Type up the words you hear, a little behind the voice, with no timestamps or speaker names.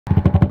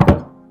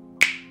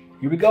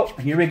Here we go,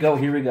 here we go,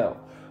 here we go.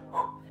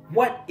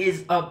 What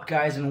is up,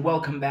 guys, and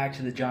welcome back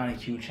to the Johnny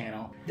Q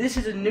channel. This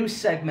is a new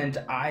segment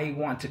I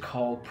want to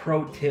call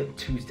Pro Tip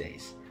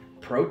Tuesdays.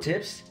 Pro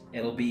tips,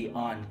 it'll be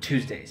on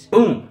Tuesdays.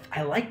 Boom!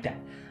 I like that.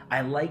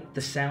 I like the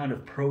sound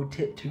of Pro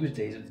Tip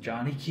Tuesdays with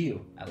Johnny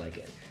Q. I like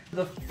it.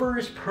 The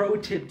first Pro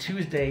Tip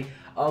Tuesday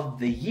of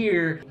the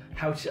year,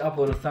 how to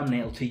upload a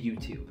thumbnail to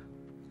YouTube.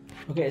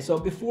 Okay, so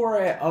before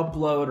I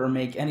upload or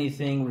make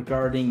anything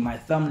regarding my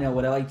thumbnail,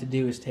 what I like to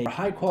do is take a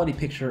high quality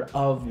picture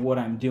of what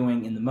I'm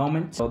doing in the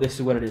moment. So this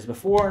is what it is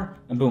before,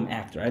 and boom,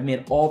 after. I've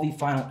made all the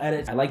final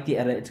edits. I like the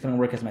edit, it's gonna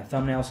work as my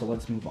thumbnail, so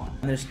let's move on.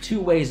 And there's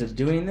two ways of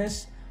doing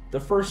this.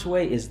 The first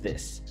way is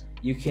this.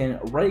 You can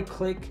right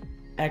click,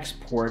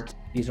 export.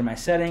 These are my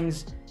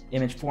settings.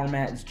 Image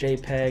format is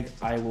JPEG.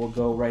 I will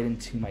go right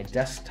into my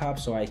desktop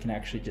so I can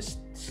actually just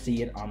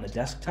see it on the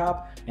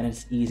desktop, and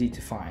it's easy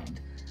to find.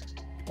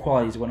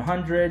 Quality is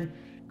 100,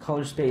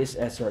 color space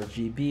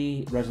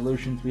sRGB,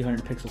 resolution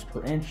 300 pixels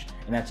per inch,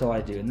 and that's all I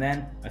do. And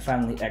then I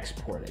finally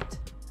export it.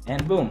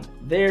 And boom,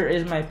 there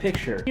is my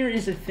picture. Here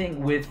is the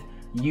thing with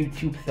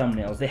YouTube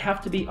thumbnails. They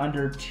have to be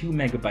under 2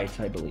 megabytes,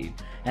 I believe.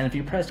 And if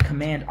you press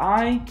Command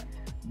I,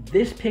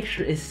 this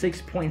picture is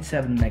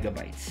 6.7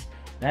 megabytes.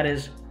 That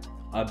is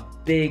a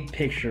big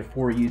picture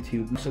for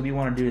YouTube. So what we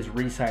want to do is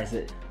resize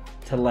it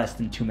to less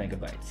than 2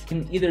 megabytes. You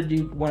can either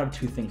do one of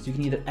two things. You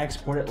can either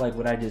export it like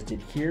what I just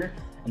did here,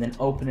 and then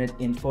open it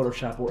in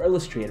Photoshop or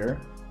Illustrator,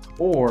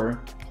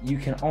 or you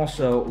can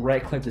also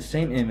right click the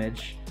same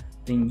image,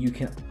 then you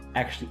can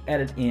actually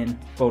edit in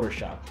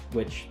Photoshop,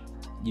 which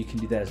you can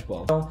do that as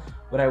well. So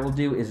what I will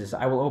do is this.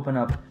 I will open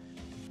up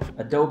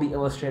Adobe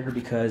Illustrator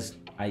because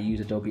I use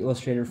Adobe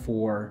Illustrator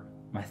for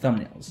my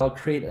thumbnails. I'll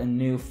create a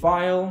new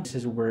file. This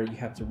is where you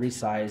have to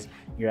resize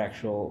your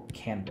actual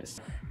canvas.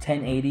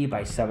 1080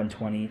 by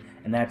 720,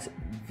 and that's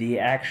the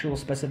actual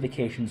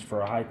specifications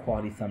for a high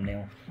quality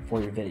thumbnail for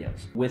your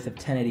videos. Width of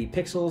 1080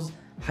 pixels,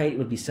 height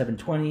would be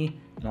 720,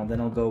 and then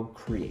I'll go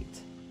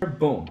create.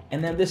 Boom.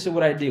 And then this is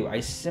what I do. I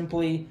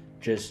simply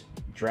just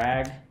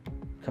drag,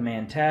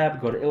 Command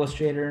Tab, go to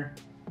Illustrator,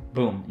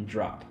 boom, and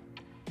drop.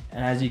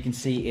 And as you can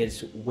see,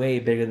 it's way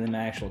bigger than my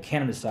actual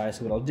canvas size.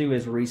 So what I'll do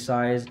is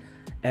resize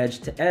edge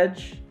to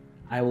edge.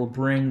 I will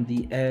bring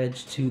the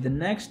edge to the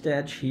next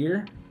edge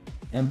here,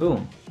 and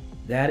boom.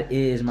 That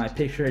is my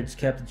picture. It's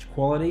kept its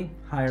quality,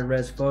 higher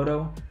res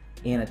photo,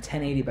 and a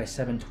 1080 by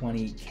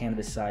 720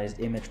 canvas sized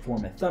image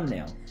format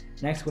thumbnail.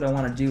 Next, what I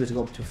want to do is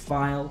go up to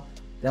File,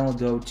 then I'll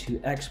go to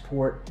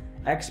Export,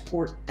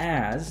 Export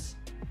As,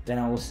 then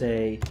I will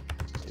say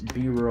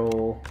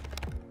B-roll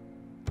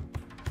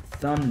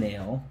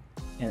thumbnail,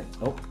 and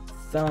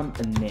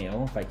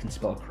thumbnail, if I can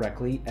spell it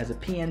correctly, as a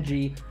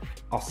PNG.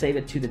 I'll save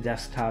it to the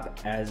desktop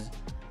as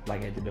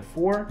like I did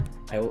before.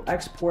 I will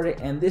export it,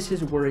 and this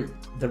is where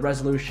the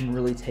resolution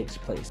really takes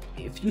place.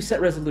 If you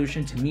set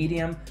resolution to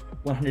medium,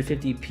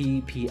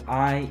 150p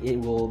PI, it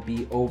will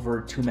be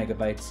over 2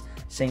 megabytes.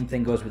 Same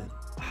thing goes with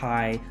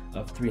high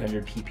of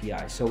 300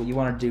 ppi. So what you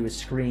want to do is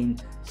screen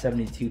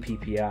 72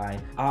 ppi,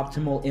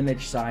 optimal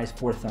image size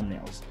for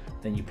thumbnails.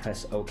 Then you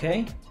press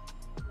OK,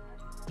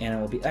 and it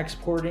will be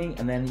exporting,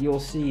 and then you'll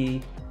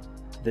see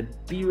the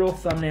B-roll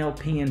thumbnail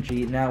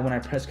PNG. Now when I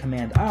press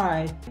Command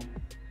I,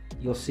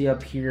 you'll see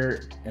up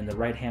here in the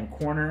right hand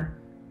corner,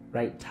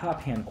 right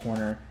top hand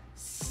corner,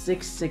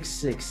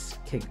 666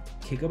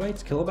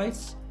 kilobytes.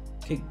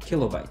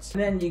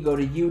 And then you go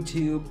to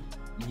YouTube,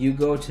 you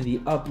go to the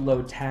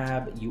upload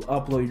tab, you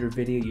upload your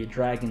video, you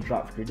drag and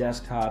drop to your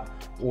desktop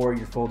or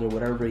your folder,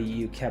 whatever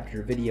you kept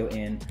your video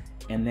in,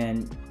 and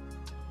then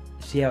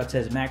see how it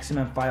says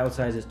maximum file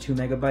size is 2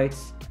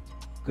 megabytes.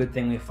 Good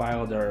thing we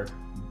filed our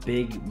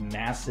big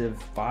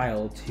massive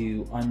file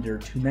to under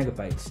 2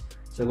 megabytes.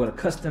 So go to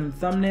custom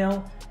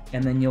thumbnail,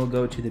 and then you'll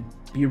go to the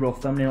B-roll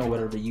thumbnail,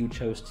 whatever you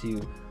chose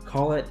to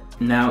call it.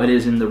 Now it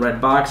is in the red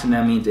box, and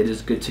that means it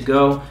is good to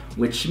go,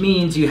 which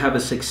means you have a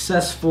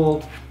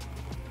successful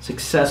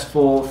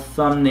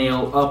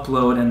thumbnail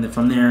upload, and then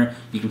from there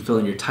you can fill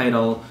in your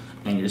title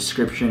and your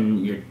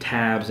description, your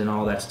tabs, and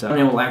all that stuff, and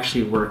it will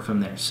actually work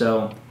from there.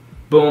 So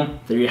boom,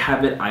 there you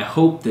have it. I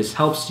hope this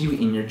helps you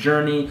in your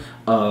journey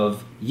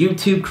of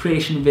YouTube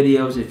creation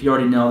videos. If you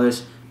already know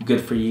this, good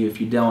for you. If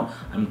you don't,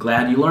 I'm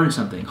glad you learned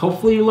something.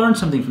 Hopefully you learned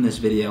something from this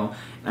video,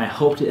 and I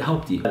hope it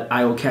helped you. But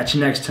I will catch you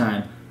next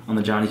time on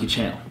the Johnny Q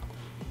channel.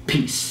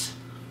 Peace.